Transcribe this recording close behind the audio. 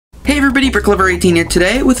Hey everybody, BrickLover18 here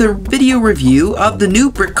today with a video review of the new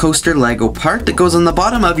Brick Coaster Lego part that goes on the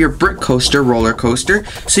bottom of your Brick Coaster roller coaster,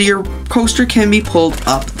 so your coaster can be pulled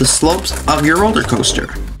up the slopes of your roller coaster.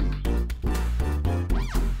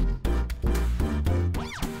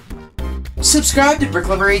 Subscribe to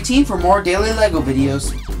BrickLover18 for more daily Lego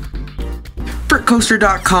videos.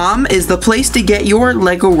 BrickCoaster.com is the place to get your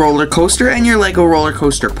Lego roller coaster and your Lego roller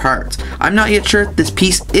coaster parts. I'm not yet sure if this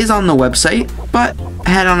piece is on the website, but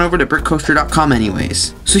head on over to BrickCoaster.com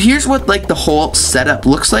anyways. So here's what the whole setup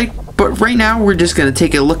looks like, but right now we're just going to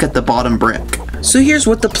take a look at the bottom brick. So here's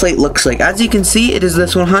what the plate looks like. As you can see, it is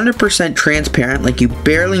this 100% transparent, like you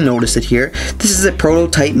barely notice it here. This is a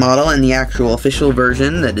prototype model, and the actual official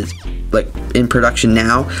version that is in production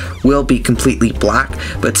now will be completely black,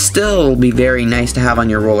 but still will be very nice to have on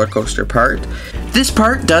your roller coaster part. This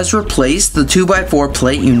part does replace the 2x4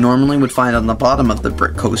 plate you normally would find on the bottom of the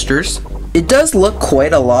brick coasters. It does look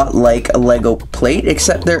quite a lot like a Lego plate,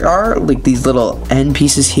 except there are these little end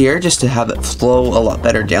pieces here just to have it flow a lot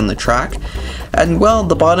better down the track. And well,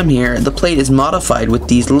 the bottom here, the plate is modified with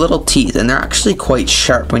these little teeth, and they're actually quite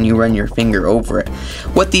sharp when you run your finger over it.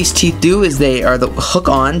 What these teeth do is they are the hook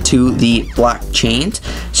on to the black chains,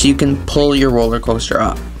 so you can pull your roller coaster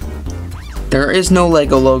up. There is no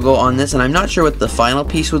Lego logo on this, and I'm not sure what the final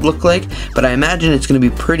piece would look like, but I imagine it's going to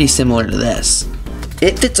be pretty similar to this.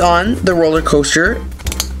 It fits on the roller coaster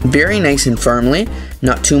very nice and firmly,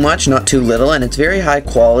 not too much, not too little, and it's very high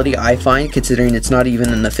quality, I find, considering it's not even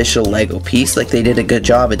an official Lego piece. They did a good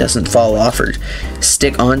job. It doesn't fall off or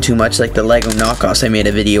stick on too much like the Lego knockoffs I made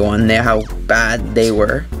a video on there, how bad they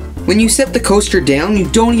were. When you set the coaster down, you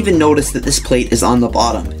don't even notice that this plate is on the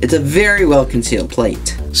bottom. It's a very well concealed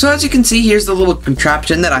plate. So as you can see, here's the little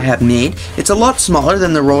contraption that I have made. It's a lot smaller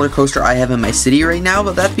than the roller coaster I have in my city right now,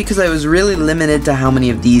 but that's because I was really limited to how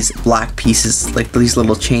many of these black pieces, like these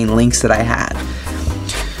little chain links, that I had.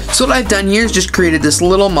 So what I've done here is just created this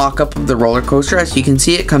little mock-up of the roller coaster. As you can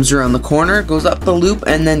see, it comes around the corner, goes up the loop,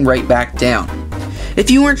 and then right back down. If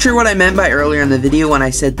you weren't sure what I meant by earlier in the video when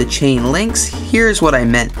I said the chain links, here's what I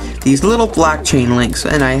meant. These little black chain links,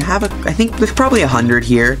 and I think there's probably 100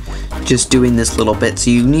 here just doing this little bit, so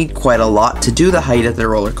you need quite a lot to do the height of the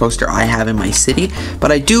roller coaster I have in my city,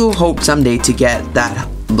 but I do hope someday to get that,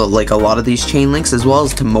 a lot of these chain links, as well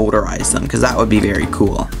as to motorize them, because that would be very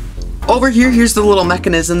cool. Over here, here's the little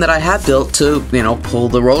mechanism that I have built to, pull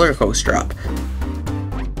the roller coaster up.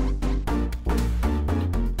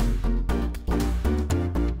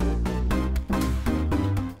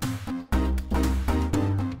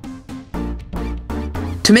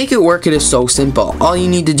 To make it work, it is so simple. All you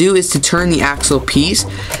need to do is to turn the axle piece,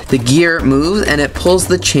 the gear moves, and it pulls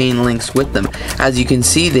the chain links with them. As you can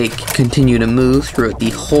see, they continue to move throughout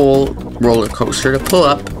the whole roller coaster to pull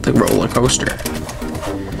up the roller coaster.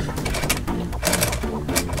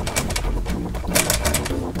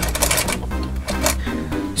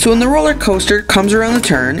 So when the roller coaster comes around the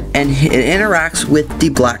turn and it interacts with the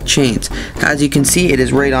black chains, as you can see, it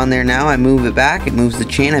is right on there now. I move it back, it moves the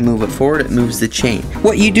chain, I move it forward, it moves the chain.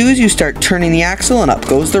 What you do is you start turning the axle and up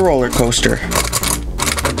goes the roller coaster.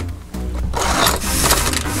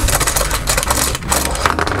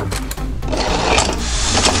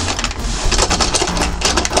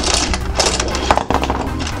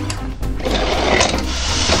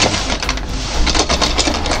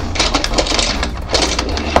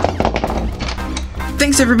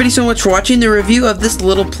 Thanks everybody so much for watching the review of this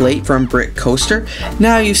little plate from Brick Coaster.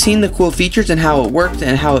 Now you've seen the cool features and how it worked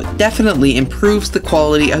and how it definitely improves the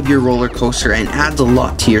quality of your roller coaster and adds a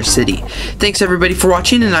lot to your city. Thanks everybody for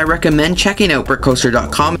watching, and I recommend checking out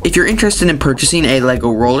BrickCoaster.com if you're interested in purchasing a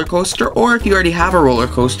Lego roller coaster, or if you already have a roller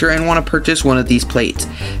coaster and want to purchase one of these plates.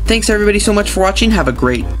 Thanks everybody so much for watching, have a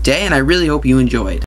great day, and I really hope you enjoyed.